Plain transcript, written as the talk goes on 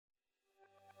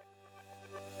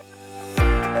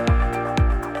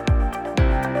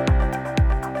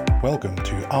Welcome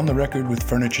to On the Record with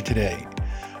Furniture Today,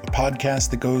 a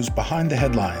podcast that goes behind the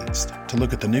headlines to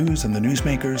look at the news and the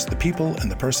newsmakers, the people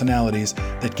and the personalities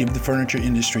that give the furniture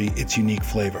industry its unique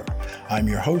flavor. I'm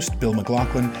your host, Bill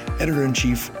McLaughlin,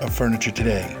 Editor-in-Chief of Furniture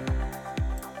Today.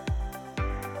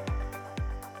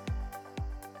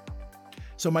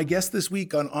 So my guest this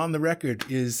week on the Record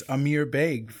is Amir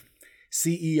Baig,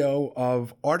 CEO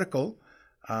of Article,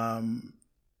 a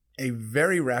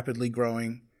very rapidly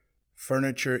growing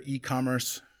furniture,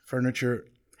 e-commerce furniture.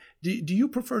 Do you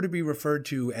prefer to be referred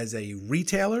to as a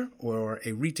retailer or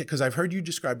a retail? Because I've heard you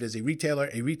described as a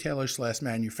retailer slash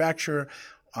manufacturer,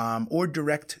 or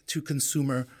direct to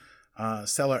consumer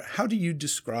seller. How do you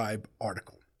describe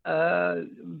Article?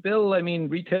 Bill, I mean,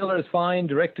 retailer is fine.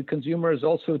 Direct to consumer is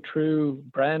also true.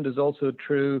 Brand is also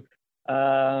true.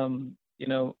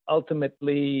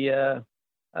 Ultimately,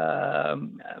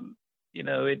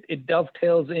 it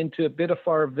dovetails into a bit of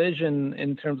our vision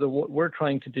in terms of what we're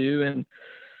trying to do. And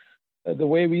the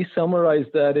way we summarize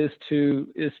that is to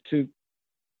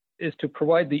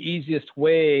provide the easiest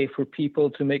way for people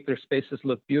to make their spaces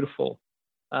look beautiful.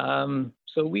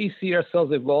 So we see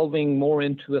ourselves evolving more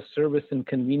into a service and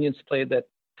convenience play that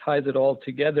ties it all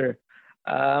together.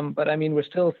 But I mean, we're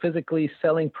still physically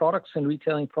selling products and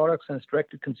retailing products, and it's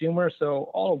direct to consumer. So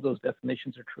all of those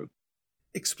definitions are true.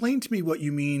 Explain to me what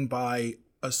you mean by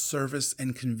a service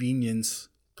and convenience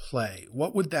play. How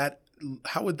would that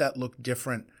look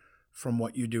different from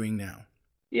what you're doing now?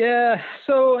 Yeah.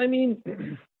 So, I mean,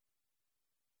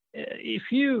 if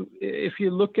you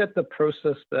look at the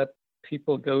process that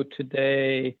people go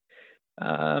today,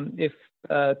 to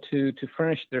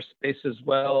furnish their spaces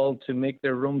well, to make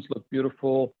their rooms look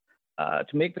beautiful,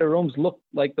 to make their rooms look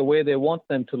like the way they want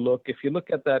them to look. If you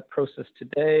look at that process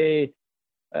today,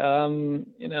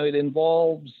 it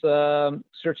involves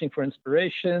searching for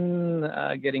inspiration,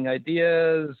 getting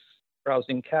ideas,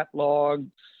 browsing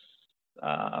catalogs,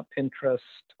 Pinterest,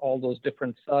 all those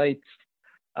different sites,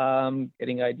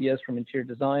 getting ideas from interior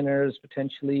designers,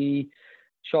 potentially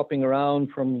shopping around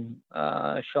from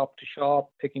shop to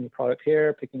shop, picking a product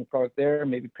here, picking a product there,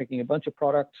 maybe picking a bunch of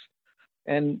products.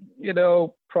 And,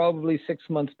 probably 6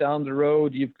 months down the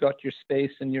road, you've got your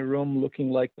space in your room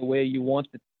looking like the way you want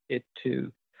it to.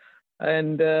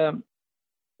 And the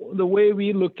way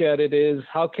we look at it is,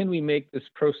 how can we make this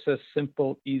process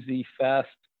simple, easy, fast,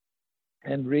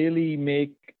 and really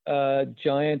make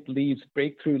giant leaps,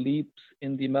 breakthrough leaps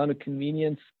in the amount of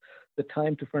convenience, the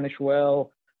time to furnish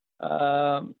well,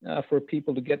 for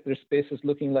people to get their spaces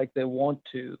looking like they want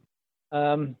to.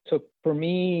 So for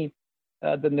me,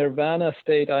 the nirvana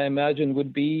state, I imagine,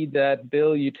 would be that,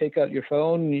 Bill, you take out your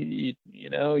phone, you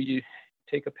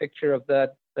take a picture of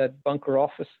that bunker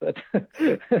office that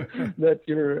that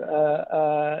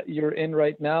you're in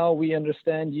right now. We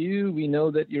understand you. We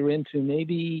know that you're into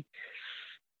maybe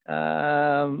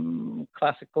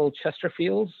classical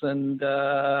Chesterfields, and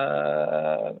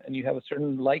you have a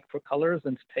certain like for colors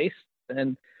and taste,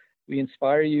 and we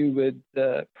inspire you with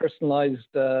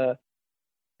personalized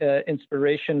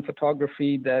inspiration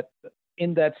photography that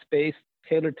in that space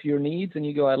tailored to your needs, and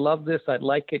you go, I love this, I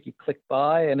like it, you click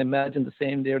buy, and imagine the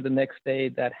same day or the next day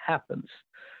that happens.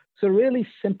 So really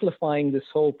simplifying this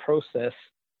whole process.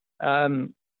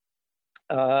 And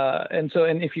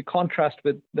if you contrast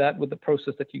with the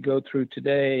process that you go through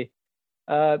today,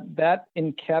 that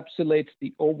encapsulates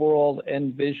the overall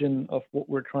end vision of what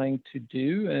we're trying to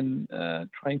do and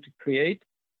trying to create.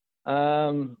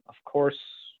 Of course,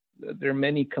 there are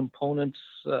many components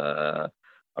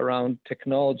around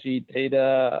technology,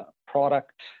 data,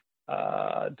 product,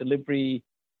 delivery,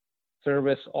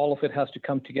 service. All of it has to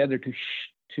come together to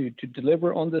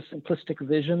deliver on the simplistic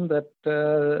vision that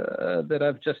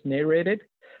I've just narrated.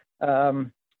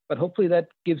 But hopefully that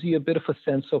gives you a bit of a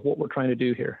sense of what we're trying to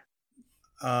do here.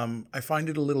 I find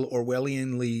it a little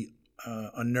Orwellianly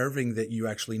unnerving that you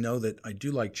actually know that I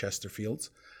do like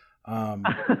Chesterfields. I'm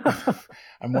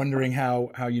wondering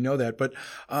how you know that. But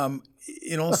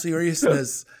in all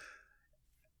seriousness,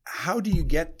 how do you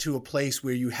get to a place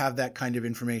where you have that kind of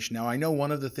information? Now, I know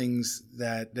one of the things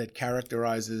that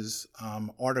characterizes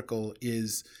Article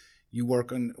is you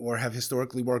work on, or have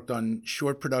historically worked on,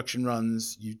 short production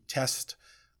runs. You test,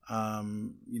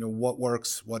 what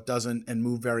works, what doesn't, and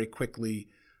move very quickly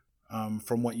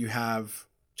from what you have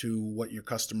to what your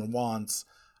customer wants.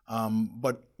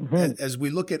 But as we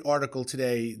look at Article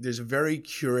today, there's a very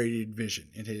curated vision.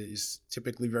 It is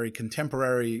typically very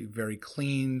contemporary, very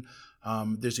clean.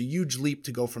 There's a huge leap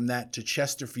to go from that to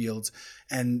Chesterfields.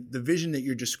 And the vision that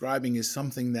you're describing is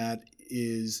something that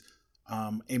is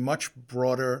a much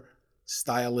broader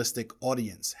stylistic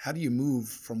audience. How do you move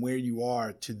from where you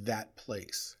are to that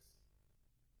place?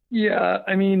 Yeah,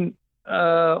 I mean,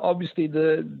 obviously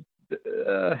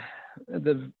uh,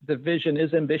 the vision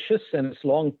is ambitious and it's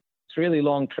long. It's really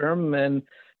long term, and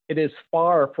it is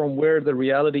far from where the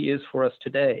reality is for us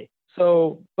today.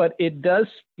 So, but it does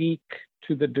speak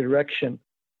to the direction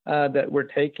that we're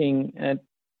taking, and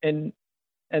and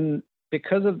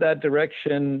because of that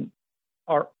direction,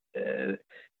 our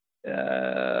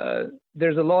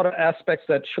there's a lot of aspects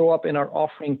that show up in our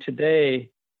offering today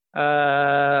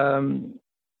um,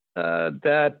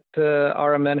 that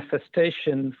are a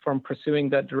manifestation from pursuing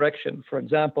that direction. For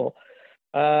example,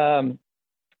 um,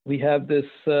 we have this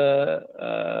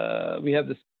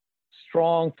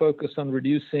strong focus on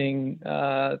reducing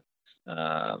time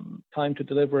to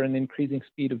deliver and increasing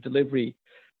speed of delivery.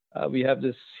 We have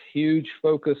this huge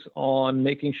focus on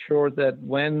making sure that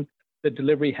when the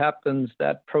delivery happens,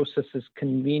 that process is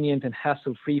convenient and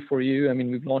hassle-free for you. I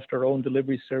mean, we've launched our own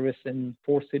delivery service in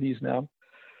 4 cities now.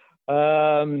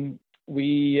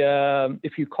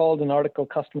 If you called an Article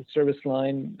customer service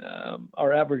line,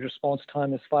 our average response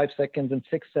time is 5 seconds and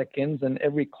 6 seconds, and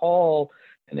every call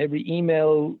and every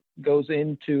email goes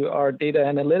into our data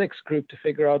analytics group to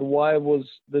figure out why was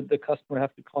the customer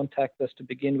have to contact us to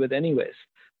begin with anyways.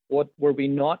 What were we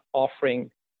not offering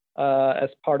as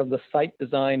part of the site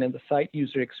design and the site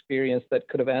user experience that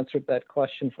could have answered that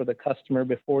question for the customer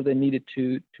before they needed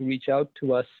to reach out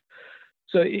to us?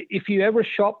 So if you ever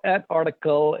shop at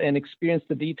Article and experience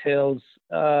the details,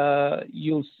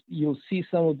 you'll see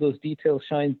some of those details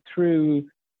shine through,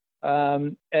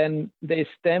 and they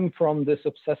stem from this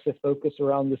obsessive focus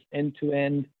around this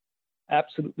end-to-end,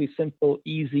 absolutely simple,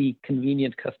 easy,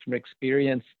 convenient customer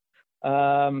experience.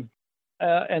 And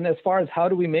as far as how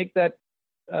do we make that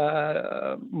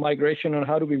migration, or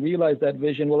how do we realize that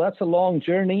vision? Well, that's a long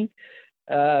journey.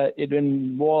 It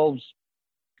involves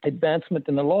advancement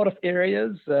in a lot of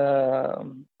areas.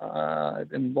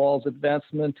 It involves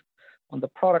advancement on the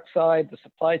product side, the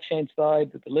supply chain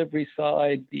side, the delivery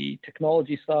side, the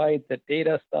technology side, the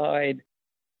data side,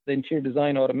 the interior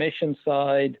design automation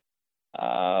side.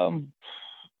 There's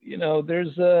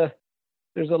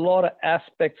a lot of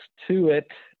aspects to it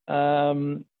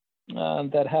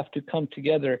that have to come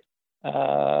together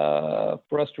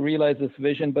for us to realize this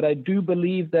vision. But I do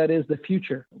believe that is the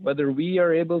future. Whether we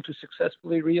are able to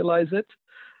successfully realize it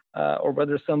or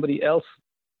whether somebody else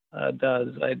does,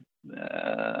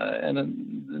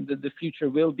 and the future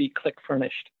will be click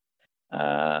furnished.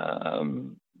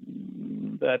 That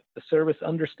the service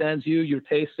understands you, your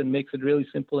taste, and makes it really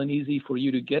simple and easy for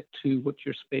you to get to what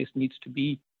your space needs to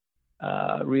be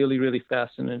really, really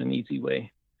fast and in an easy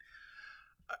way.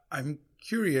 I'm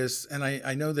curious, and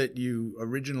I know that you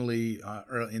originally,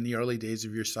 in the early days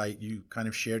of your site, you kind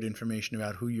of shared information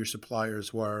about who your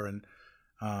suppliers were, and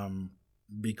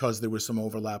because there was some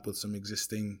overlap with some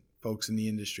existing folks in the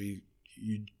industry,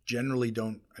 you generally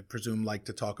don't, I presume, like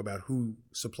to talk about who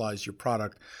supplies your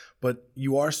product, but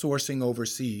you are sourcing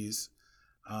overseas,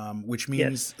 which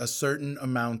means a certain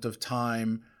amount of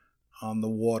time on the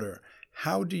water.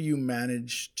 How do you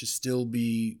manage to still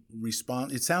be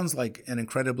It sounds like an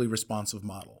incredibly responsive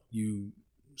model. You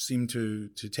seem to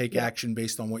take action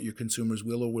based on what your consumers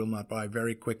will or will not buy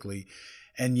very quickly,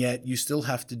 and yet you still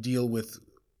have to deal with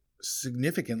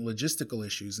significant logistical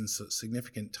issues and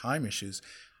significant time issues.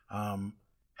 How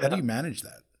do you manage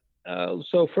that?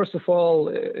 So first of all,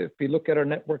 if we look at our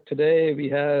network today, we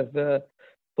have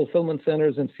fulfillment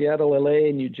centers in Seattle,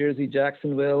 LA, New Jersey,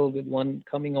 Jacksonville, with one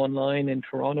coming online in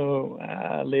Toronto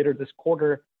later this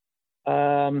quarter.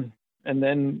 And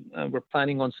then we're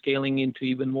planning on scaling into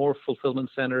even more fulfillment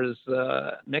centers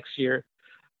next year.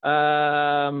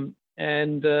 So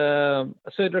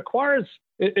it requires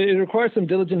some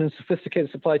diligent and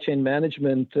sophisticated supply chain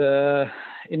management,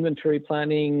 inventory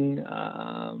planning,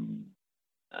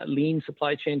 lean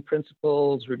supply chain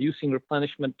principles, reducing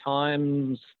replenishment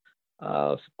times,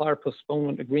 supplier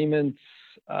postponement agreements,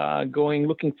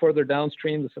 looking further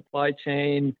downstream the supply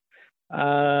chain,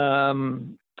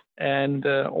 and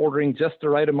ordering just the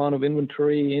right amount of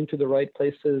inventory into the right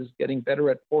places, getting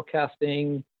better at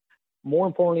forecasting. More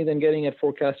importantly than getting at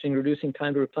forecasting, reducing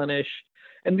time to replenish.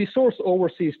 And we source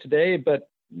overseas today, but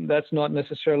that's not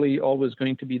necessarily always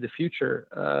going to be the future,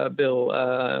 Bill.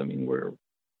 I mean, we're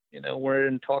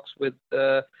in talks with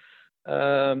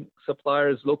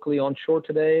suppliers locally onshore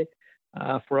today.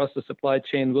 For us, the supply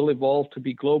chain will evolve to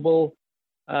be global.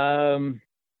 The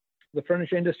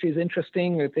furniture industry is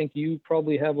interesting. I think you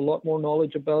probably have a lot more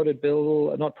knowledge about it,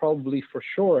 Bill. Not probably, for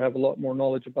sure, have a lot more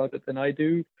knowledge about it than I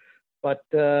do. But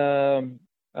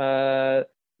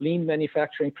lean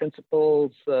manufacturing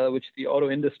principles, which the auto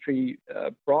industry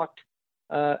brought,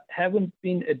 haven't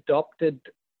been adopted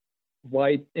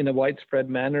in a widespread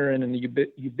manner and in a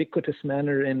ubiquitous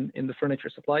manner in the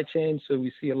furniture supply chain. So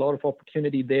we see a lot of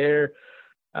opportunity there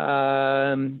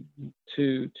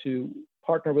to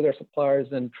partner with our suppliers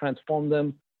and transform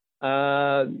them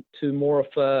to more of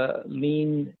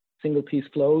lean single piece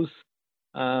flows.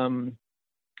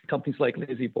 Companies like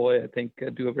La-Z-Boy, I think,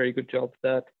 do a very good job with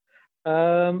that.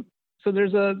 So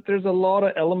there's a lot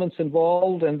of elements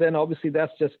involved, and then obviously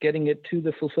that's just getting it to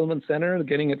the fulfillment center,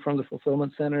 getting it from the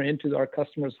fulfillment center into our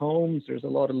customers' homes. There's a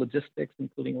lot of logistics,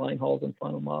 including line hauls and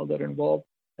final mile, that are involved.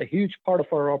 A huge part of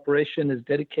our operation is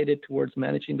dedicated towards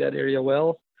managing that area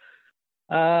well.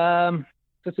 So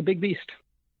it's a big beast.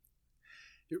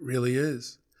 It really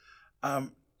is.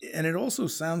 And it also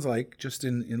sounds like, just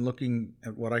in looking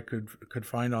at what I could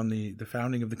find on the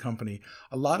founding of the company,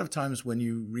 a lot of times when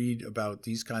you read about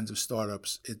these kinds of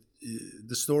startups,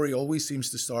 the story always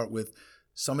seems to start with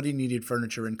somebody needed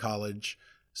furniture in college,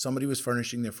 somebody was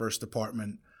furnishing their first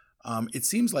apartment. It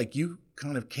seems like you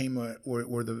kind of came,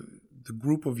 or the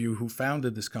group of you who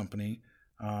founded this company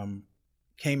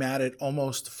came at it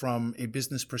almost from a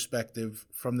business perspective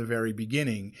from the very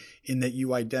beginning, in that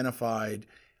you identified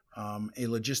a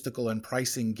logistical and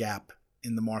pricing gap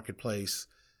in the marketplace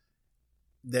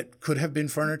that could have been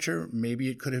furniture. Maybe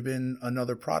it could have been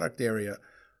another product area.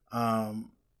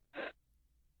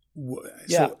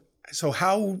 So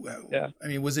how, I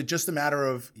mean, was it just a matter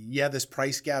of, this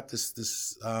price gap,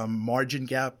 this margin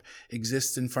gap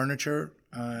exists in furniture,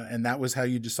 and that was how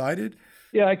you decided?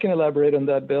 Yeah, I can elaborate on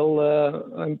that,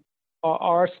 Bill.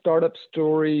 Our startup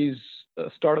story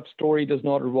does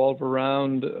not revolve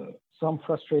around some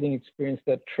frustrating experience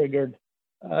that triggered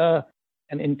an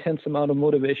intense amount of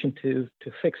motivation to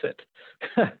fix it.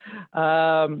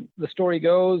 The story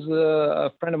goes,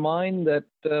 a friend of mine that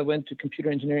went to computer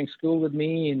engineering school with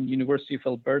me in University of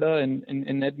Alberta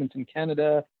in Edmonton,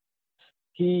 Canada,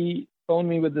 he phoned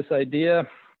me with this idea.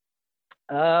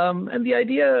 And the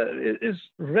idea is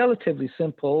relatively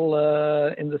simple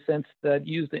in the sense that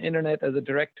use the internet as a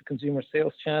direct-to-consumer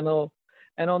sales channel,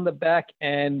 and on the back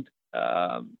end,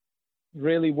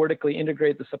 really vertically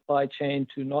integrate the supply chain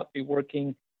to not be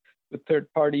working with third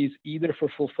parties either for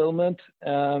fulfillment,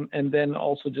 and then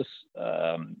also just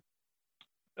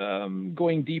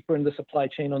going deeper in the supply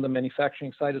chain on the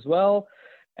manufacturing side as well.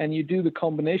 And you do the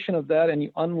combination of that and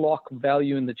you unlock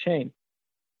value in the chain.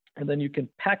 And then you can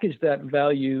package that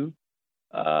value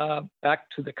back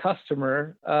to the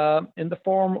customer in the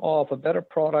form of a better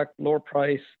product, lower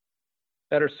price,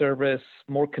 better service,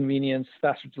 more convenience,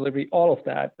 faster delivery, all of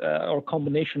that, or a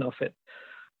combination of it.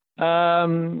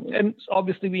 And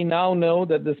obviously, we now know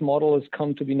that this model has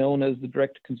come to be known as the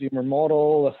direct-to-consumer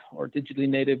model, or digitally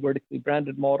native, vertically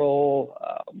branded model,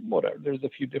 whatever. There's a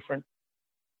few different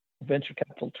venture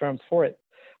capital terms for it.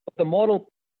 But the model,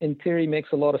 in theory,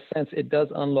 makes a lot of sense. It does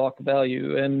unlock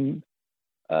value. And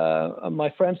my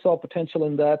friend saw potential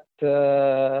in that.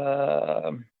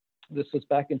 This was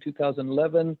back in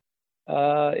 2011.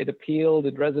 It appealed,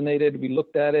 it resonated, we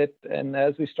looked at it, and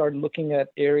as we started looking at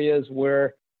areas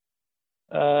where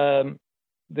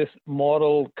this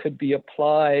model could be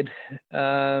applied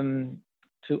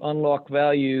to unlock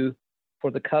value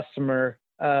for the customer,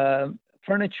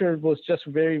 furniture was just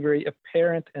very, very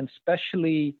apparent, and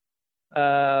especially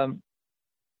I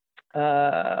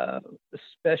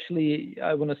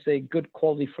want to say good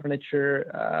quality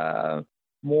furniture,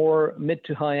 more mid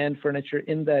to high end furniture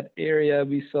in that area.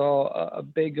 We saw a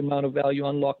big amount of value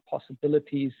unlock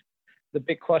possibilities. The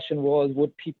big question was,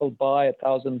 would people buy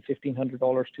 $1,000, $1,500,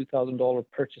 $2,000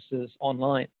 purchases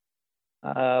online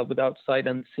without sight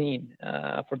unseen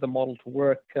for the model to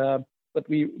work? But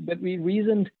we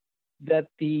reasoned that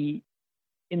the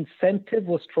incentive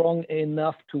was strong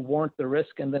enough to warrant the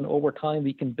risk, and then over time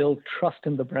we can build trust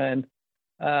in the brand.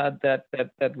 That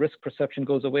risk perception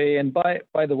goes away. And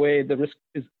by the way, the risk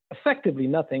is effectively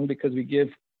nothing, because we give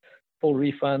full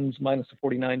refunds minus a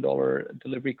 $49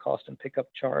 delivery cost and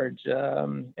pickup charge,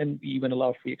 and we even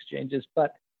allow free exchanges,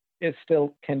 but it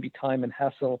still can be time and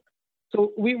hassle.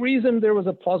 So we reasoned there was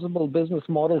a plausible business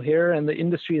model here, and the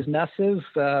industry is massive.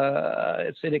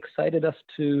 It excited us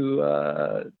to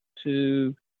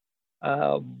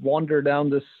wander down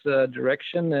this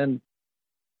direction, and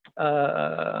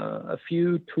a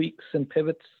few tweaks and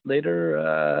pivots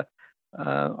later,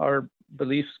 our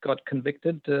beliefs got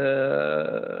convicted, and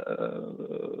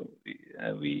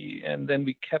then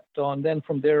we kept on. Then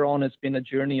from there on, it's been a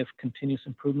journey of continuous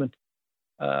improvement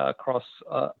across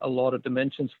a lot of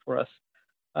dimensions for us.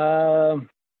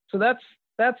 So that's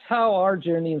how our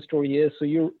journey and story is. So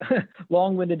you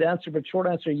long-winded answer, but short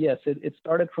answer, yes. It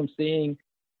started from seeing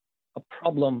a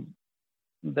problem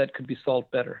that could be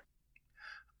solved better.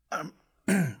 Um,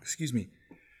 excuse me.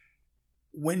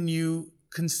 When you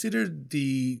considered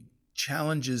the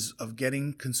challenges of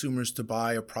getting consumers to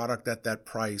buy a product at that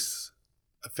price,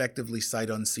 effectively sight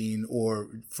unseen or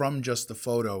from just the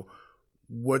photo,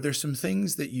 were there some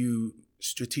things that you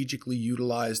strategically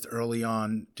utilized early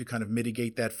on to kind of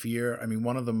mitigate that fear? I mean,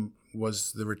 one of them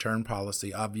was the return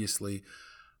policy, obviously.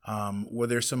 Were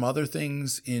there some other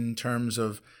things in terms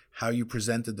of how you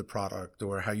presented the product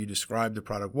or how you described the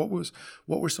product? What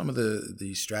were some of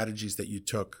the strategies that you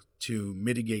took to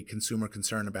mitigate consumer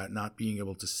concern about not being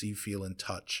able to see, feel, and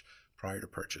touch prior to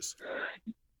purchase?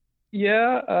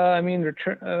 Yeah, I mean,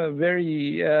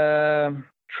 very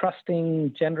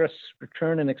trusting, generous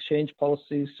return and exchange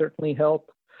policies certainly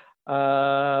help.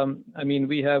 I mean,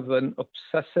 we have an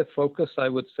obsessive focus, I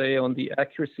would say, on the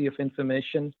accuracy of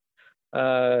information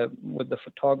with the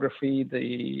photography,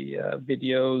 the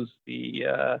videos,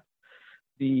 the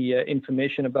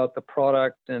information about the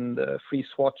product and free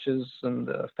swatches and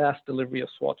fast delivery of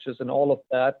swatches and all of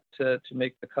that to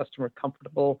make the customer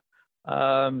comfortable.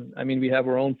 I mean, we have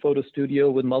our own photo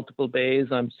studio with multiple bays.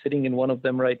 I'm sitting in one of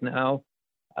them right now.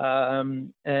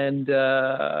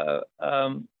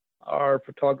 Our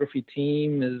photography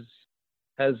team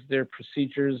has their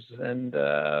procedures, and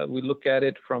we look at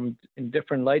it in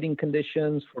different lighting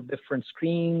conditions for different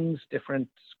screens, different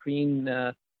screen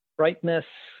brightness,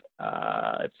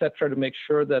 etc., to make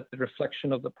sure that the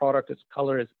reflection of the product, its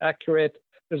color, is accurate.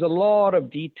 There's a lot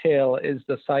of detail. Is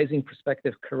the sizing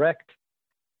perspective correct?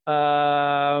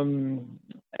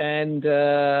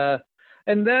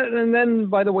 And then,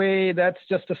 by the way, that's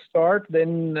just a start.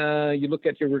 Then you look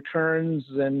at your returns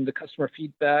and the customer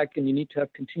feedback, and you need to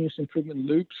have continuous improvement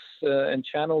loops and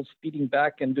channels feeding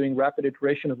back and doing rapid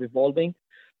iteration of evolving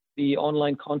the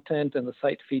online content and the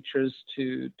site features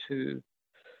to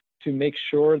make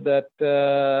sure that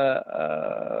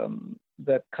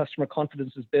that customer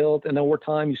confidence is built. And over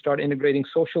time, you start integrating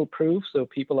social proof, so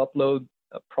people upload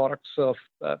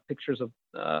pictures of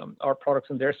our products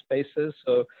in their spaces.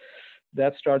 So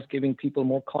that starts giving people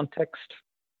more context.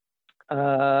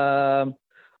 And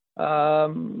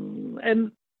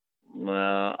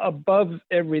above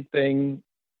everything,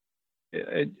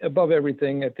 I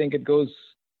think it goes.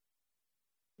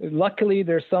 Luckily,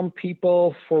 there's some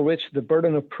people for which the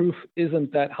burden of proof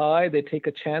isn't that high. They take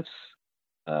a chance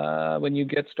when you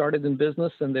get started in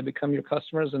business and they become your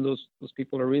customers, and those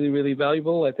people are really, really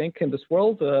valuable, I think, in this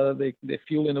world. They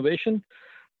fuel innovation.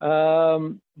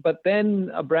 But then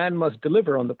a brand must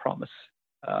deliver on the promise.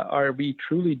 Are we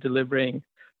truly delivering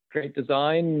great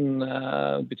design,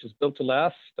 which is built to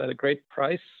last at a great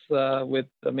price with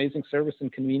amazing service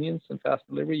and convenience and fast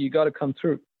delivery? You got to come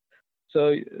through.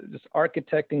 So just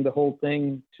architecting the whole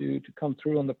thing to come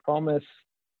through on the promise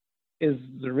is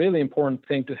the really important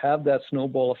thing, to have that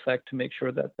snowball effect to make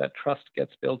sure that that trust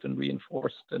gets built and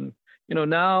reinforced. And,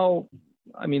 now,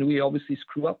 I mean, we obviously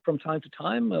screw up from time to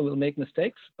time. We'll make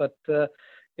mistakes, but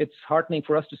it's heartening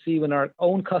for us to see when our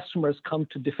own customers come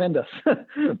to defend us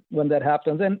when that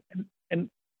happens. And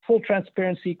full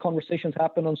transparency, conversations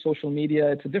happen on social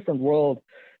media. It's a different world.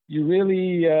 You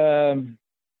really,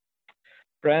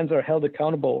 brands are held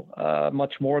accountable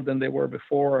much more than they were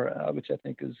before, which I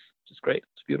think is just great.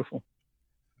 It's beautiful.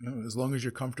 As long as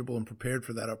you're comfortable and prepared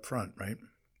for that up front, right?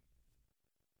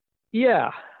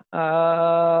 Yeah. But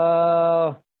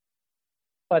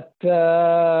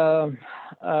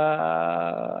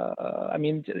I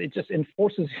mean, it just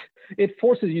forces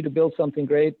you to build something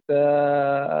great.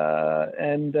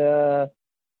 And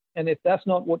if that's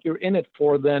not what you're in it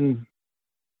for, then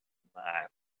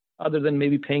other than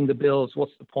maybe paying the bills,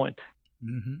 what's the point?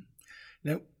 Mm-hmm.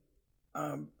 Now,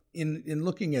 in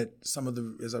looking at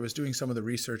as I was doing some of the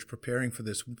research preparing for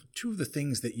this, two of the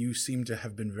things that you seem to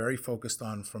have been very focused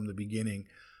on from the beginning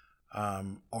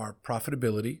are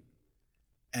profitability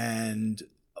and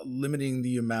limiting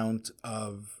the amount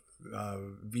of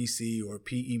VC or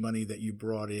PE money that you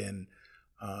brought in,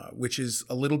 which is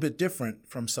a little bit different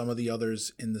from some of the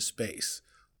others in the space.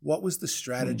 What was the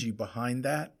strategy behind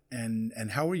that,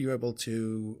 and how were you able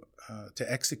to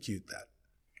execute that?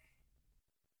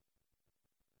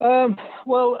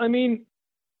 Well, I mean,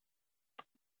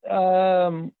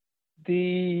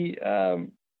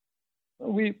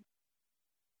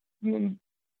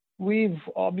 we've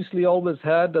obviously always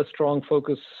had a strong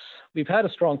focus. We've had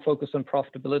a strong focus on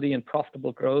profitability and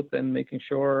profitable growth, and making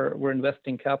sure we're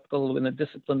investing capital in a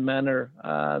disciplined manner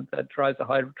that drives a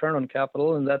high return on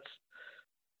capital. And that's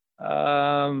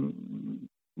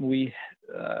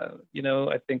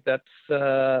I think that's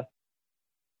a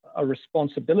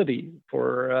responsibility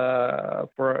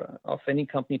of any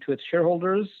company to its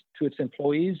shareholders, to its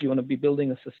employees. You want to be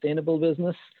building a sustainable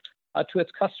business. to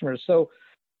its customers. So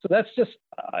that's just,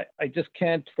 I just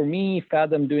can't, for me,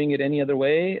 fathom doing it any other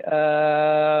way.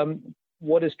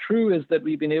 What is true is that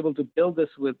we've been able to build this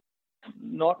with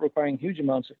not requiring huge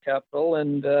amounts of capital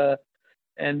and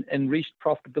reached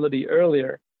profitability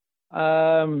earlier.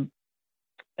 I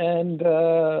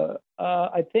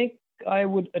think I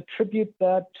would attribute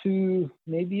that to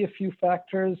maybe a few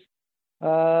factors.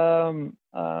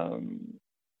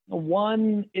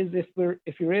 One is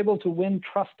if you're able to win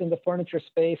trust in the furniture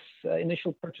space,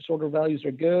 initial purchase order values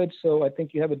are good. So I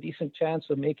think you have a decent chance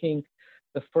of making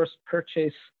the first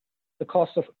purchase, the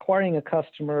cost of acquiring a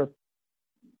customer,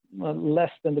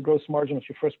 less than the gross margin of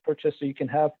your first purchase. So you can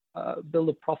have build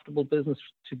a profitable business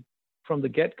from the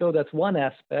get-go. That's one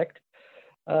aspect.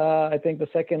 I think the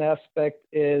second aspect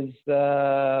is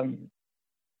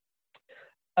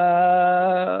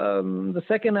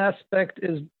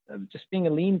just being a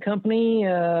lean company.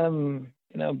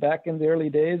 Back in the early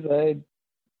days, I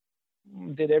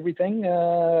did everything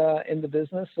in the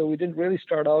business. So we didn't really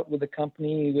start out with a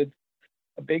company with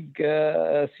a big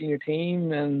senior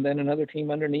team and then another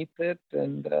team underneath it.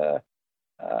 And,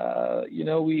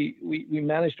 we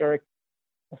managed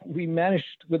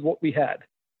with what we had.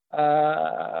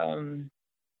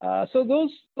 So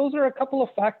those are a couple of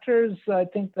factors I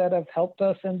think that have helped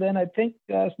us. And then I think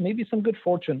maybe some good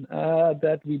fortune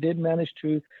that we did manage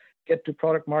to get to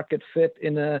product market fit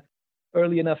in a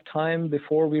early enough time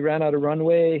before we ran out of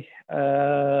runway.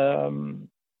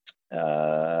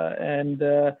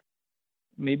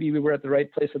 Maybe we were at the right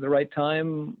place at the right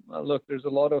time. Look, there's a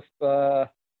lot of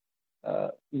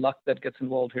luck that gets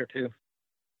involved here too.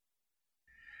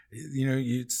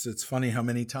 It's funny how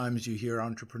many times you hear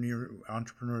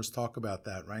entrepreneurs talk about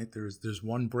that, right? There's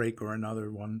one break or another,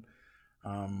 one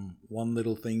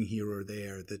little thing here or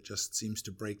there that just seems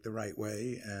to break the right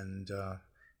way and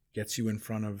gets you in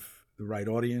front of the right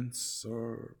audience,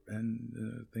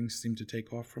 and things seem to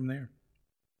take off from there.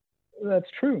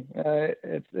 That's true.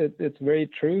 It's very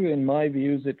true. In my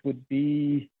views, it would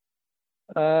be.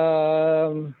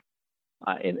 In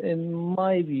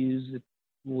my views, it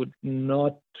would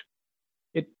not.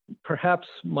 It perhaps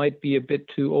might be a bit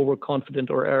too overconfident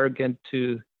or arrogant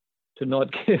to not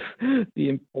give the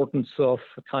importance of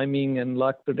timing and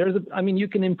luck. But you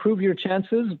can improve your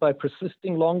chances by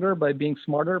persisting longer, by being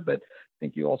smarter. But I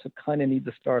think you also kind of need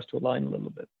the stars to align a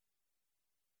little bit.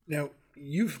 Now,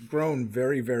 you've grown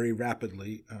very, very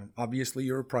rapidly. Obviously,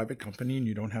 you're a private company and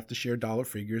you don't have to share dollar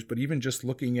figures, but even just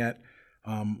looking at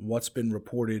what's been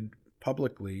reported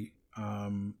publicly,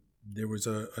 there was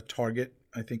a target,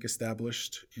 I think,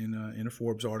 established in a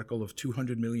Forbes article of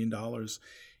 $200 million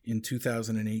in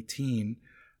 2018,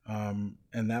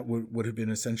 and that would have been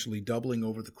essentially doubling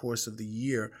over the course of the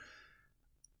year.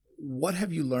 What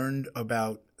have you learned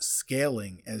about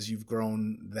scaling as you've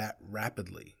grown that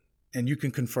rapidly? And you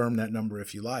can confirm that number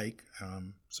if you like,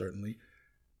 certainly.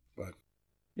 But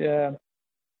yeah,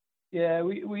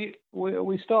 we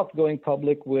stopped going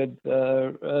public with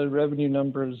revenue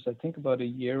numbers, I think, about a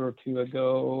year or two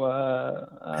ago.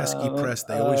 Pesky press,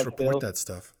 they always report that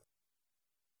stuff.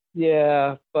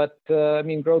 Yeah, but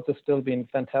growth has still been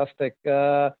fantastic.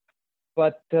 But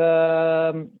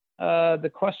the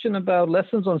question about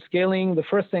lessons on scaling, the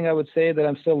first thing I would say that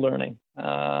I'm still learning.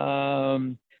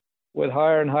 With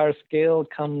higher and higher scale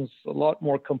comes a lot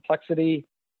more complexity,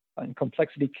 and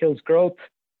complexity kills growth.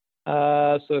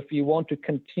 So if you want to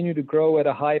continue to grow at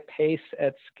a high pace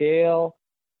at scale,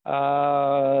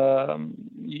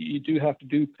 you do have to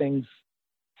do things.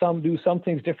 Some do some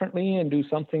things differently and do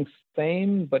some things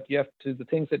same, but the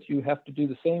things that you have to do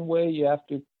the same way, you have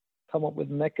to come up with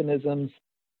mechanisms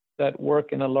that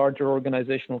work in a larger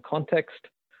organizational context.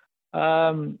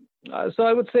 So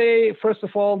I would say, first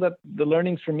of all, that the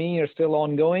learnings for me are still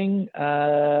ongoing.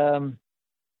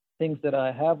 Things that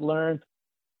I have learned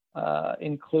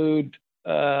include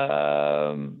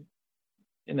the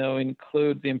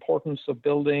importance of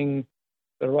building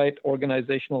the right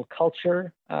organizational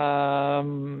culture.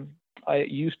 I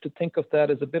used to think of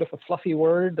that as a bit of a fluffy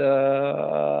word,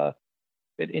 a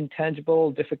bit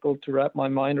intangible, difficult to wrap my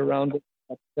mind around it.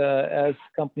 But as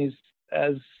companies,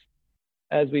 as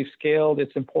we've scaled,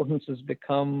 its importance has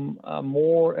become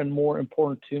more and more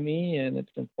important to me, and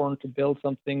it's important to build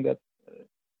something that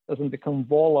doesn't become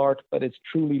wall art, but it's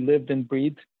truly lived and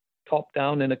breathed top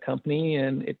down in a company,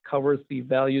 and it covers the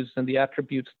values and the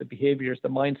attributes, the behaviors, the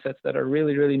mindsets that are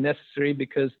really, really necessary,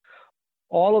 because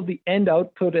all of the end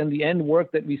output and the end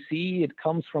work that we see, it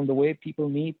comes from the way people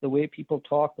meet, the way people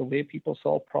talk, the way people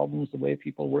solve problems, the way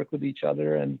people work with each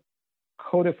other, and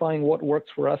codifying what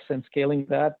works for us and scaling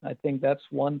that. I think that's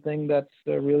one thing that's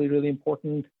really, really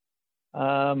important.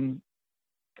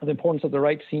 the importance of the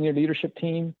right senior leadership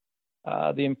team,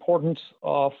 the importance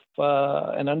of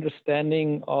an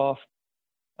understanding of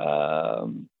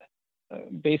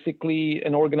basically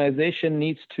an organization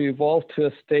needs to evolve to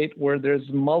a state where there's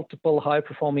multiple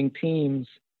high-performing teams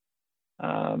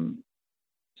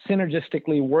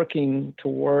synergistically working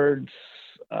towards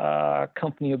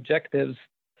company objectives.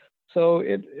 So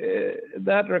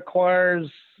that requires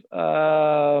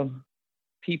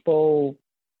people,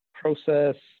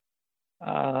 process,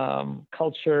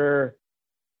 culture,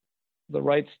 the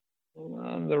right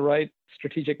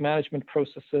strategic management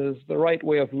processes, the right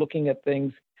way of looking at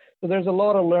things. So there's a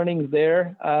lot of learnings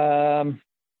there.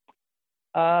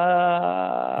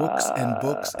 Books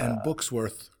and books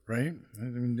worth, right? I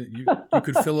mean, you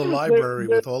could fill a library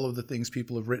with all of the things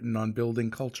people have written on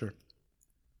building culture.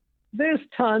 There's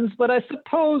tons, but I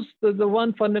suppose the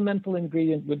one fundamental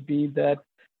ingredient would be that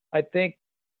I think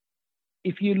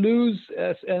if you lose,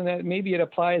 and maybe it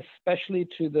applies especially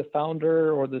to the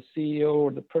founder or the CEO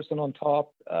or the person on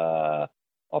top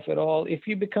of it all, if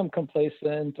you become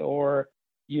complacent or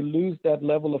you lose that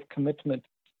level of commitment,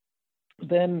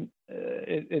 then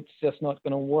it's just not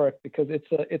going to work, because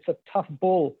it's a tough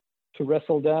bull to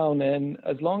wrestle down. And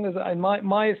as long as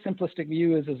my simplistic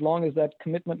view is, as long as that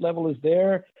commitment level is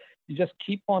there, you just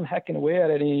keep on hacking away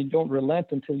at it and you don't relent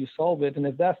until you solve it. And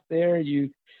if that's there, you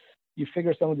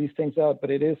figure some of these things out, but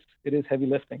it is heavy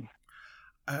lifting.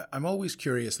 I'm always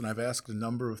curious, and I've asked a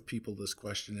number of people this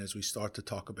question as we start to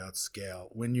talk about scale.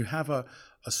 When you have a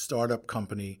startup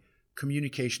company,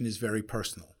 communication is very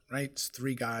personal, right? It's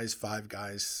 3 guys, 5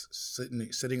 guys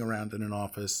sitting around in an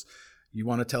office. You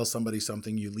want to tell somebody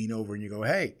something, you lean over and you go,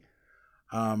 hey.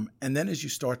 And then as you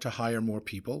start to hire more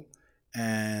people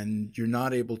and you're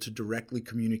not able to directly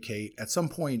communicate, at some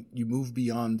point you move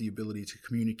beyond the ability to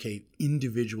communicate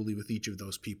individually with each of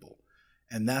those people.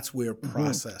 And that's where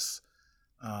process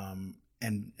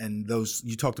and those,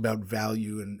 you talked about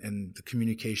value and the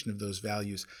communication of those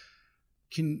values.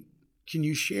 Can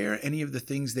you share any of the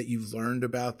things that you've learned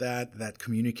about that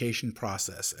communication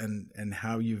process and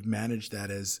how you've managed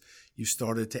that as you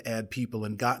started to add people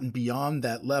and gotten beyond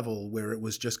that level where it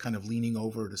was just kind of leaning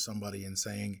over to somebody and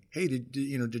saying, hey,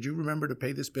 did you remember to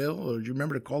pay this bill, or did you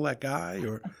remember to call that guy?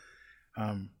 Or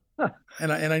and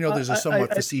I know there's a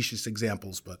somewhat facetious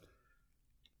examples, but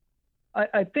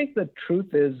I think the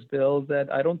truth is, Bill, that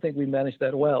I don't think we managed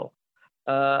that well.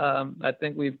 I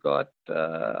think we've got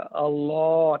a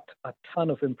ton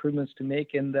of improvements to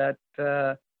make in that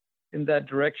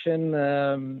direction.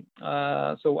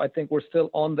 So I think we're still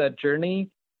on that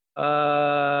journey.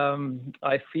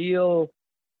 I feel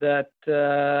that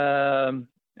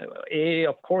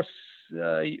of course,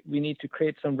 we need to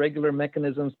create some regular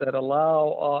mechanisms that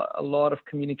allow a lot of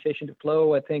communication to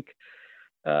flow. I think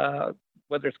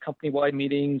whether it's company-wide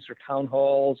meetings or town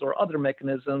halls or other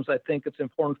mechanisms, I think it's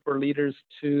important for leaders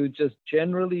to just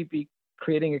generally be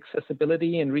creating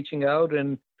accessibility and reaching out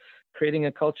and creating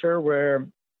a culture where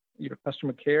your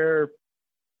customer care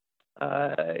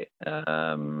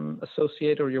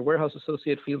associate or your warehouse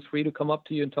associate feels free to come up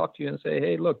to you and talk to you and say,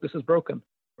 hey, look, this is broken,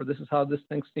 or this is how this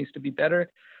thing needs to be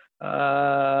better.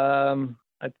 I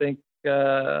think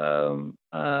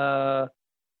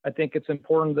it's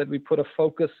important that we put a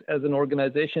focus as an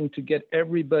organization to get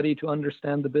everybody to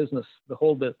understand the business, the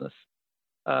whole business,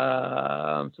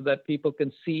 so that people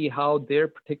can see how their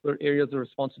particular areas of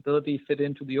responsibility fit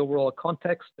into the overall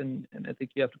context. And I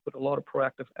think you have to put a lot of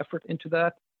proactive effort into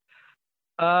that.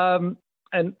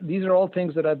 And these are all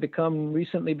things that I've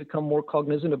recently become more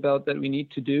cognizant about that we need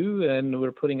to do, and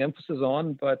we're putting emphasis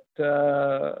on. But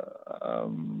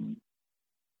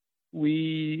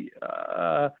we've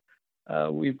got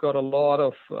a lot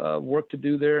of work to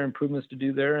do there, improvements to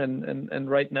do there, and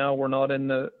right now we're not in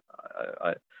the.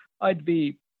 I wouldn't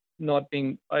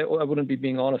be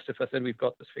being honest if I said we've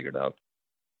got this figured out.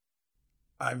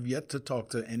 I've yet to talk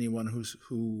to anyone who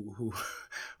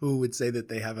would say that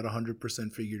they have it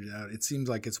 100% figured out. It seems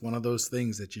like it's one of those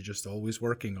things that you're just always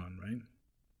working on, right?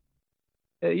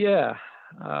 Yeah,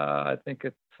 I think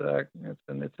it's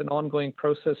an ongoing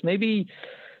process. Maybe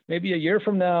a year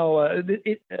from now,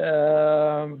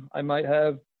 I might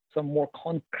have some more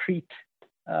concrete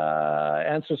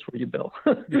answers for you, Bill,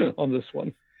 on this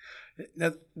one.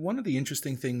 Now, one of the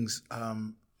interesting things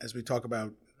as we talk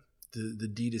about the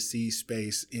D2C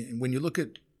space, when you look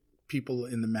at people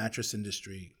in the mattress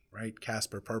industry, right?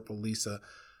 Casper, Purple, Leesa,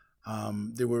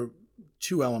 there were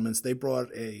 2 elements. They brought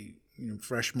a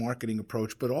fresh marketing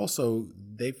approach, but also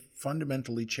they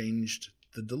fundamentally changed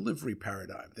the delivery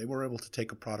paradigm. They were able to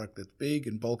take a product that's big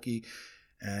and bulky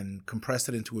and compress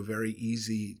it into a very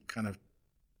easy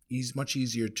much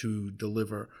easier to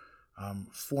deliver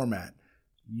format,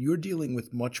 you're dealing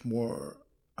with much more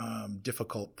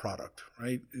difficult product,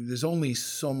 right? There's only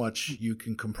so much you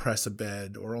can compress a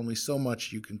bed, or only so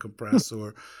much you can compress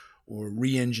or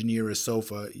re-engineer a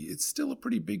sofa. It's still a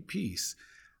pretty big piece.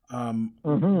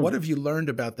 What have you learned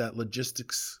about that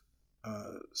logistics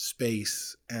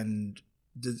space, and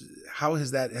how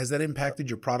has that impacted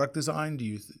your product design? Do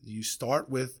you start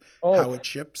with how it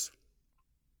ships?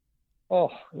 Oh,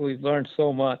 we've learned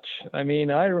so much. I mean,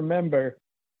 I remember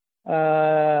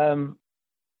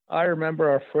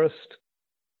our first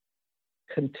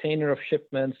container of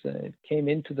shipments, and it came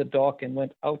into the dock and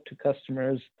went out to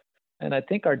customers. And I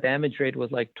think our damage rate was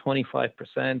like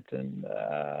 25%. And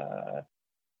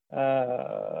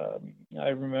I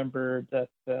remember that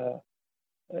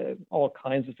all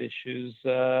kinds of issues,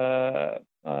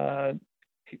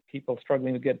 people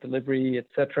struggling to get delivery,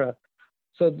 etc.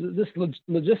 So this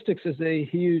logistics is a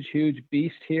huge, huge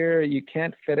beast here. You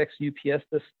can't FedEx, UPS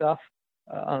this stuff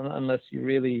unless you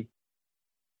really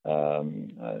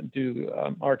do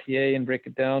RTA and break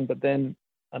it down. But then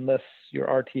unless your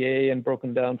RTA and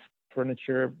broken down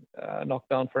furniture, knocked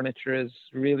down furniture is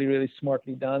really, really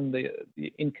smartly done, the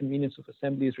inconvenience of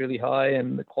assembly is really high,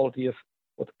 and the quality of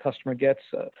what the customer gets.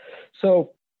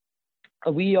 So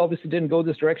we obviously didn't go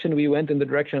this direction. We went in the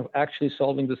direction of actually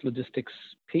solving this logistics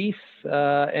piece.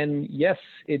 And yes,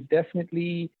 it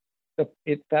definitely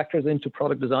factors into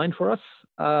product design for us.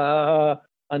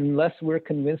 Unless we're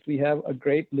convinced we have a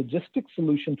great logistics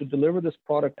solution to deliver this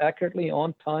product accurately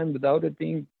on time without it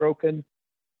being broken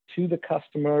to the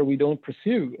customer, we don't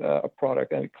pursue a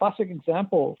product. And a classic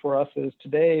example for us is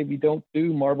today we don't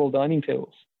do marble dining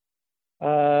tables.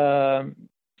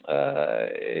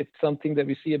 It's something that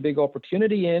we see a big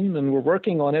opportunity in, and we're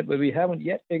working on it, but we haven't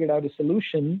yet figured out a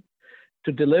solution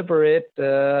to deliver it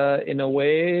in a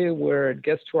way where it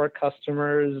gets to our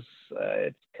customers.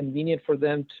 It's convenient for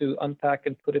them to unpack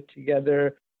and put it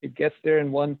together. It gets there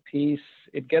in one piece.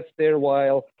 It gets there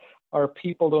while our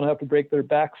people don't have to break their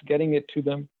backs getting it to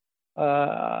them.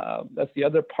 That's the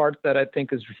other part that I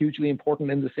think is hugely important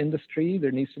in this industry.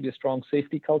 There needs to be a strong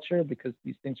safety culture because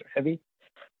these things are heavy.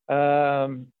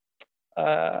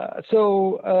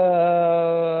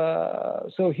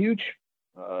 So huge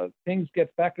things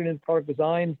get factored into product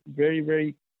design very,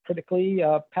 very critically.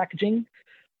 Packaging.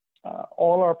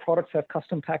 All our products have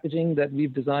custom packaging that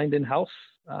we've designed in-house.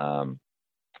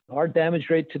 Our damage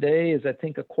rate today is, I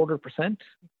think, 0.25%,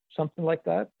 something like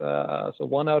that. So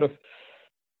one out of,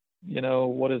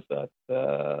 what is that?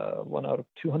 1 out of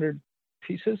 200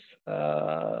 pieces.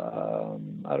 I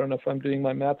don't know if I'm doing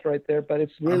my math right there, but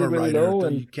it's really, really low.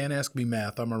 And you can't ask me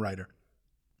math. I'm a writer.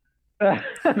 And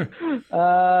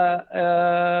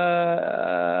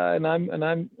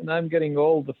I'm getting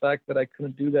old. The fact that I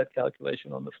couldn't do that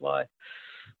calculation on the fly,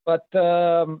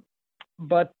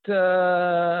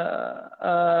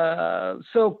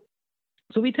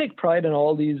 so we take pride in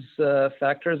all these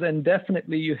factors, and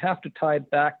definitely you have to tie it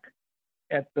back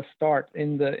at the start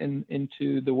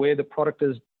into the way the product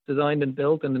is designed and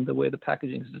built, and in the way the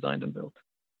packaging is designed and built,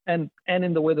 and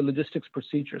in the way the logistics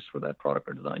procedures for that product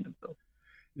are designed and built.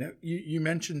 Now, you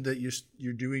mentioned that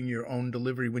you're doing your own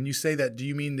delivery. When you say that, do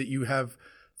you mean that you have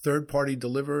third-party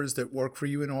deliverers that work for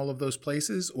you in all of those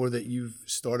places, or that you've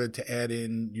started to add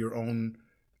in your own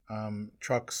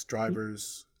trucks,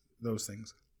 drivers, those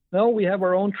things? No, we have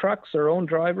our own trucks, our own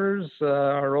drivers,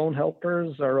 our own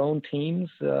helpers, our own teams.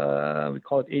 We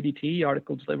call it ADT,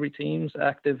 Article Delivery Teams,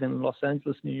 active in Los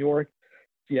Angeles, New York,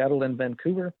 Seattle, and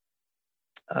Vancouver.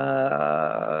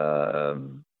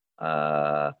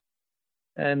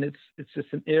 And it's just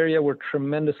an area we're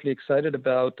tremendously excited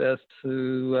about as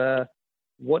to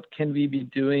what can we be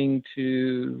doing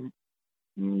to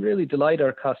really delight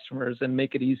our customers and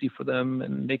make it easy for them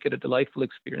and make it a delightful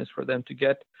experience for them to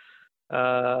get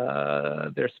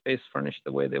their space furnished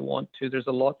the way they want to. There's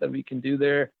a lot that we can do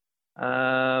there.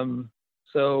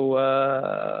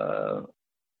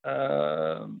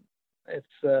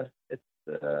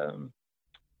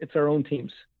 It's our own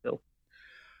teams, Bill.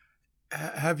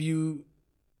 Have you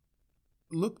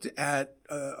looked at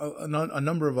a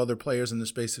number of other players in the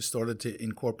space have started to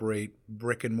incorporate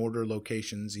brick and mortar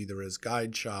locations, either as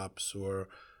guide shops or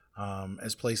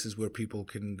as places where people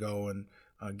can go and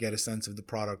get a sense of the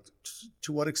product.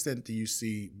 To what extent do you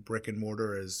see brick and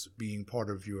mortar as being part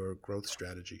of your growth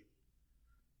strategy?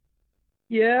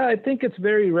 Yeah, I think it's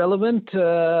very relevant.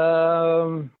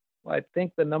 I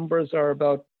think the numbers are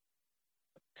about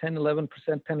 10-11%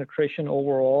 penetration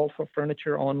overall for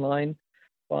furniture online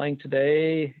buying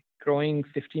today, growing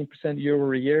 15% year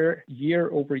over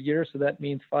year. So that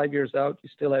means 5 years out, you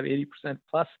still have 80%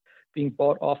 plus being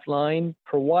bought offline,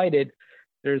 provided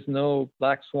there's no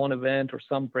black swan event or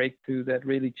some breakthrough that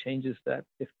really changes that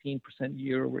 15%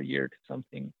 year over year to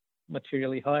something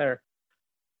materially higher.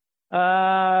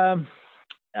 And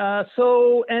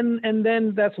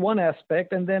then that's one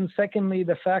aspect. And then secondly,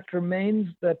 the fact remains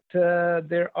that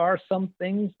there are some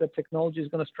things that technology is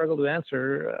going to struggle to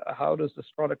answer. How does this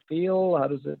product feel? How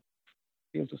does it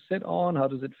feel to sit on? How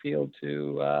does it feel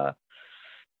to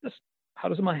just how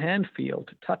does my hand feel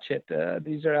to touch it?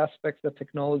 These are aspects that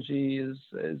technology is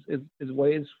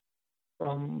ways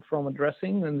from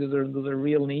addressing, and those are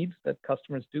real needs that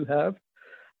customers do have.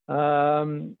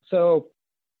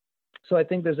 So I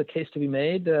think there's a case to be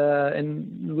made,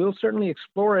 and we'll certainly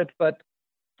explore it. But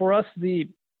for us, the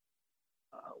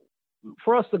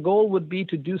goal would be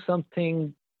to do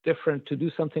something different, to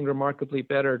do something remarkably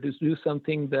better, to do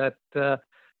something that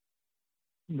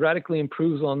radically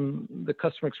improves on the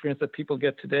customer experience that people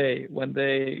get today when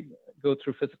they go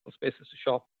through physical spaces to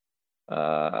shop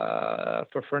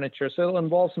for furniture. So it'll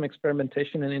involve some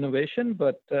experimentation and innovation,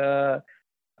 but it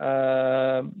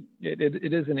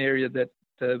is an area that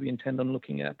we intend on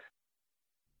looking at.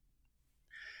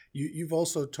 You've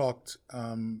also talked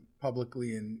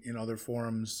publicly in other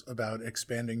forums about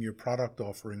expanding your product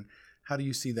offering. How do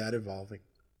you see that evolving?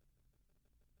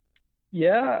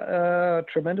 Yeah,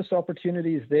 tremendous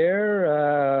opportunities there.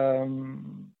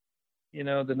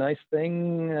 The nice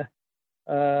thing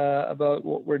about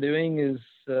what we're doing is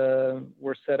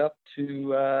we're set up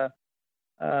to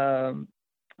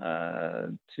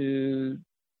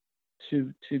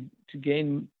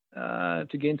gain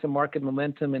some market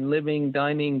momentum in living,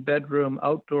 dining, bedroom,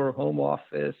 outdoor, home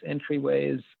office,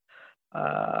 entryways.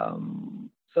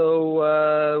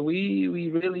 So we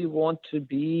really want to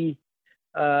be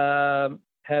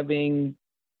having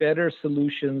better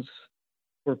solutions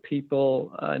for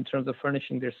people in terms of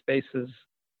furnishing their spaces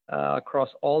across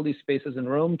all these spaces in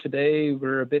Rome. Today,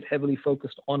 we're a bit heavily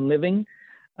focused on living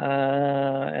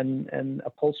and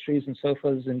upholsteries and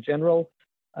sofas in general.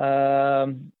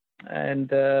 So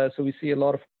we see a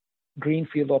lot of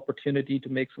greenfield opportunity to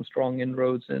make some strong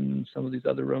inroads in some of these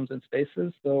other rooms and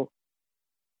spaces. So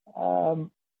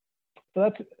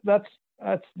that's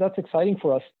exciting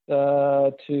for us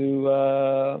to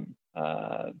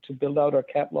build out our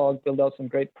catalog, build out some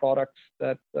great products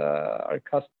that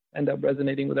end up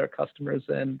resonating with our customers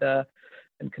and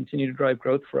continue to drive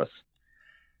growth for us.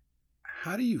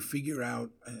 How do you figure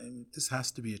out, and this has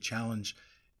to be a challenge,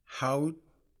 how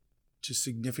to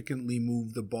significantly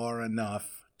move the bar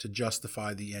enough to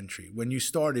justify the entry? When you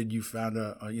started, you found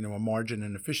a margin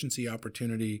and efficiency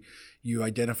opportunity. You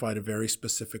identified a very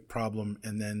specific problem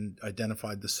and then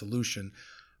identified the solution.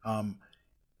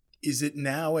 Is it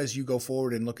now, as you go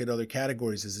forward and look at other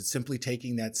categories, is it simply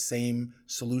taking that same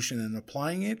solution and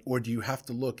applying it? Or do you have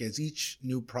to look as each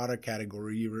new product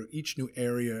category or each new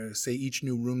area, say each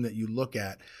new room that you look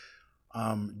at,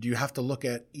 do you have to look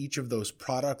at each of those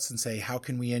products and say, how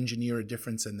can we engineer a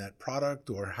difference in that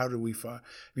product? Or how do we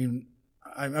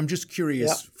I'm just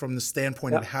curious from the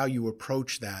standpoint of how you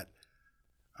approach that,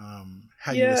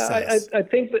 how you assess.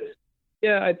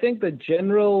 I think the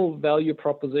general value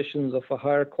propositions of a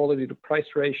higher quality to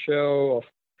price ratio, of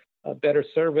a better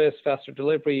service, faster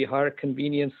delivery, higher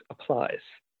convenience applies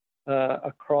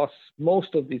across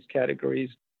most of these categories.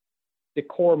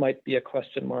 Decor might be a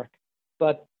question mark,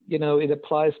 but it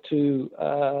applies to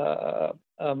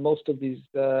most of these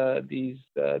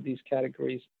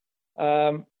categories.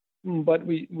 But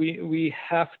we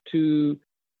have to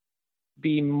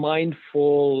be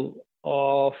mindful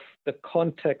of the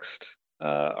context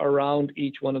around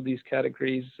each one of these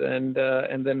categories, and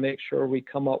then make sure we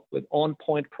come up with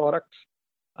on-point products.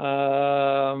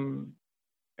 And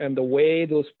the way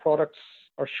those products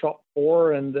are shopped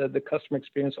for and the customer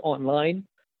experience online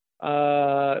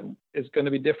is going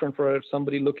to be different for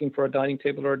somebody looking for a dining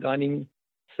table or a dining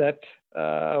set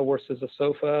versus a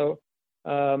sofa.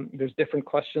 There's different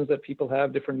questions that people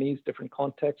have, different needs, different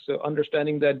contexts. So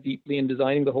understanding that deeply and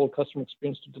designing the whole customer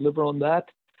experience to deliver on that.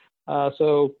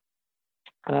 So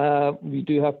we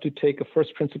do have to take a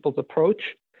first principles approach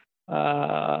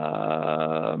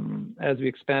as we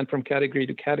expand from category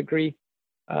to category.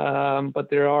 But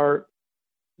there are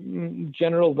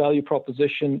general value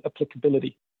proposition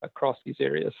applicability across these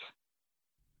areas.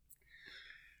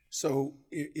 So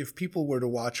if people were to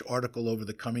watch Article over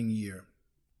the coming year,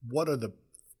 what are the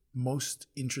most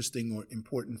interesting or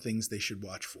important things they should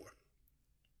watch for?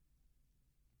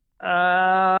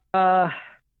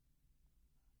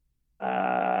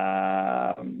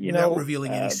 Without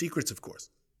revealing any secrets, of course.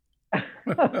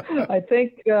 I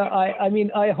think,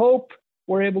 I hope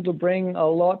we're able to bring a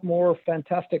lot more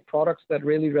fantastic products that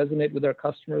really resonate with our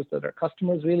customers, that our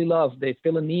customers really love. They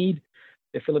feel a need,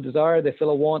 they feel a desire, they feel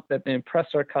a want, that they impress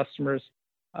our customers,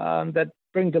 that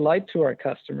bring delight to our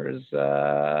customers.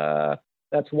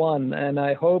 That's one. And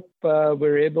I hope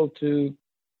we're able to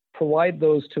provide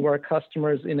those to our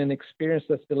customers in an experience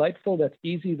that's delightful, that's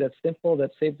easy, that's simple,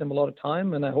 that saves them a lot of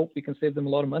time, and I hope we can save them a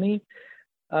lot of money.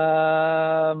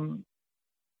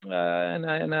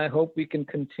 And I hope we can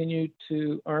continue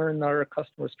to earn our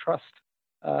customers' trust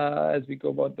as we go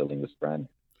about building this brand.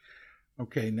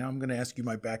 Okay, now I'm going to ask you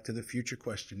my Back to the Future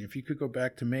question. If you could go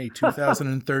back to May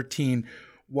 2013,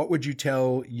 what would you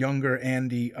tell younger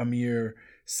Andy, Amir,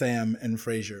 Sam, and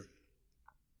Fraser?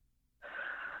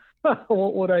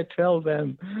 What would I tell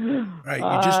them? Right,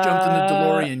 you just jumped in the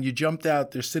DeLorean, you jumped out,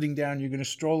 they're sitting down, you're going to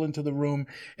stroll into the room,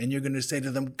 and you're going to say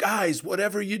to them, guys,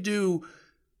 whatever you do,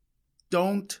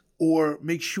 don't, or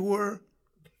make sure.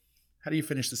 How do you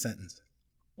finish the sentence?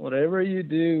 Whatever you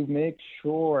do, make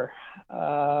sure.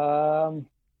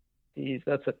 Geez,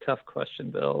 that's a tough question,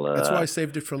 Bill. That's why I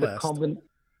saved it for last.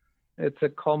 It's a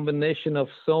combination of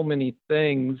so many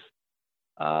things.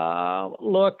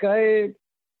 Look,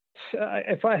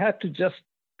 if I had to just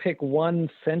pick one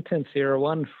sentence here,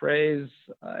 one phrase,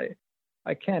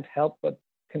 I can't help but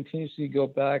continuously go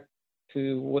back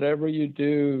to whatever you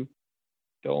do,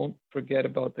 don't forget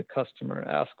about the customer.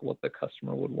 Ask what the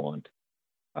customer would want.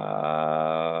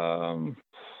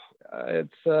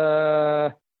 It's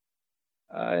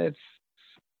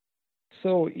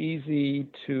so easy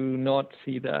to not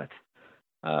see that,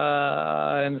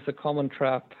 and it's a common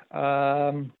trap.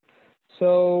 And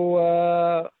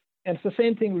it's the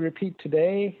same thing we repeat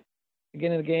today,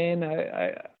 again and again.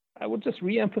 I would just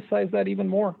re-emphasize that even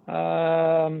more.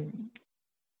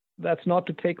 That's not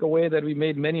to take away that we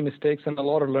made many mistakes and a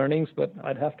lot of learnings, but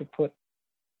I'd have to put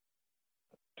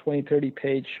 20, 30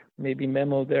 page maybe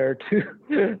memo there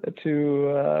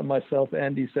to myself,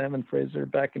 Andy, Sam, and Fraser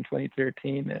back in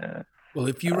 2013. Well,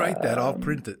 if you write that, I'll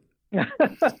print it.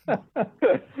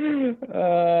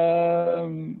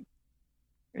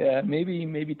 Yeah,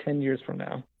 maybe 10 years from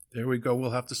now. There we go. We'll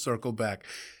have to circle back.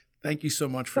 Thank you so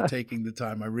much for taking the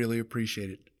time. I really appreciate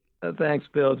it. Thanks,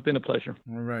 Bill. It's been a pleasure.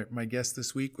 All right. My guest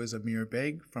this week was Amir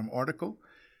Baig from Article.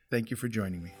 Thank you for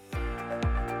joining me.